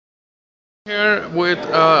Here with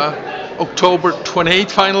October 28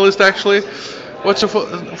 finalist actually. What's your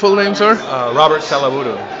full name, sir? Robert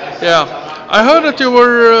Salaburu. Yeah, I heard that you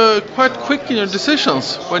were quite quick in your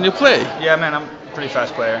decisions when you play. Yeah, man, I'm a pretty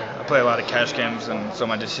fast player. I play a lot of cash games, and so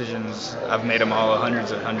my decisions, I've made them all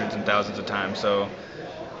hundreds and thousands of times. So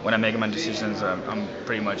when I'm making my decisions, I'm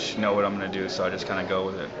pretty much know what I'm going to do, so I just kind of go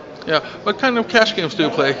with it. Yeah, what kind of cash games do you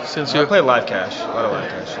play? I play live cash, a lot of live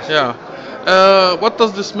cash. Yeah. What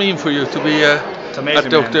does this mean for you to be it's amazing, at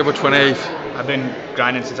the October 28th? I've been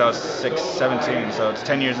grinding since I was 17, so it's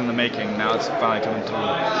 10 years in the making. Now it's finally coming through.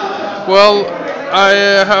 Well, I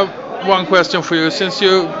have one question for you. Since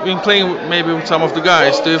you've been playing maybe with some of the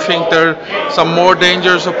guys, do you think there are some more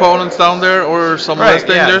dangerous opponents down there or some less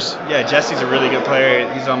dangerous? Yeah, Jesse's a really good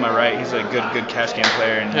player. He's on my right. He's a good cash game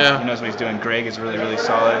player, and he knows what he's doing. Greg is really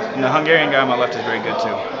solid. And the Hungarian guy on my left is very good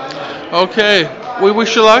too. Okay, we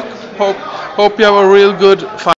wish you luck. Hope you have a real good fight.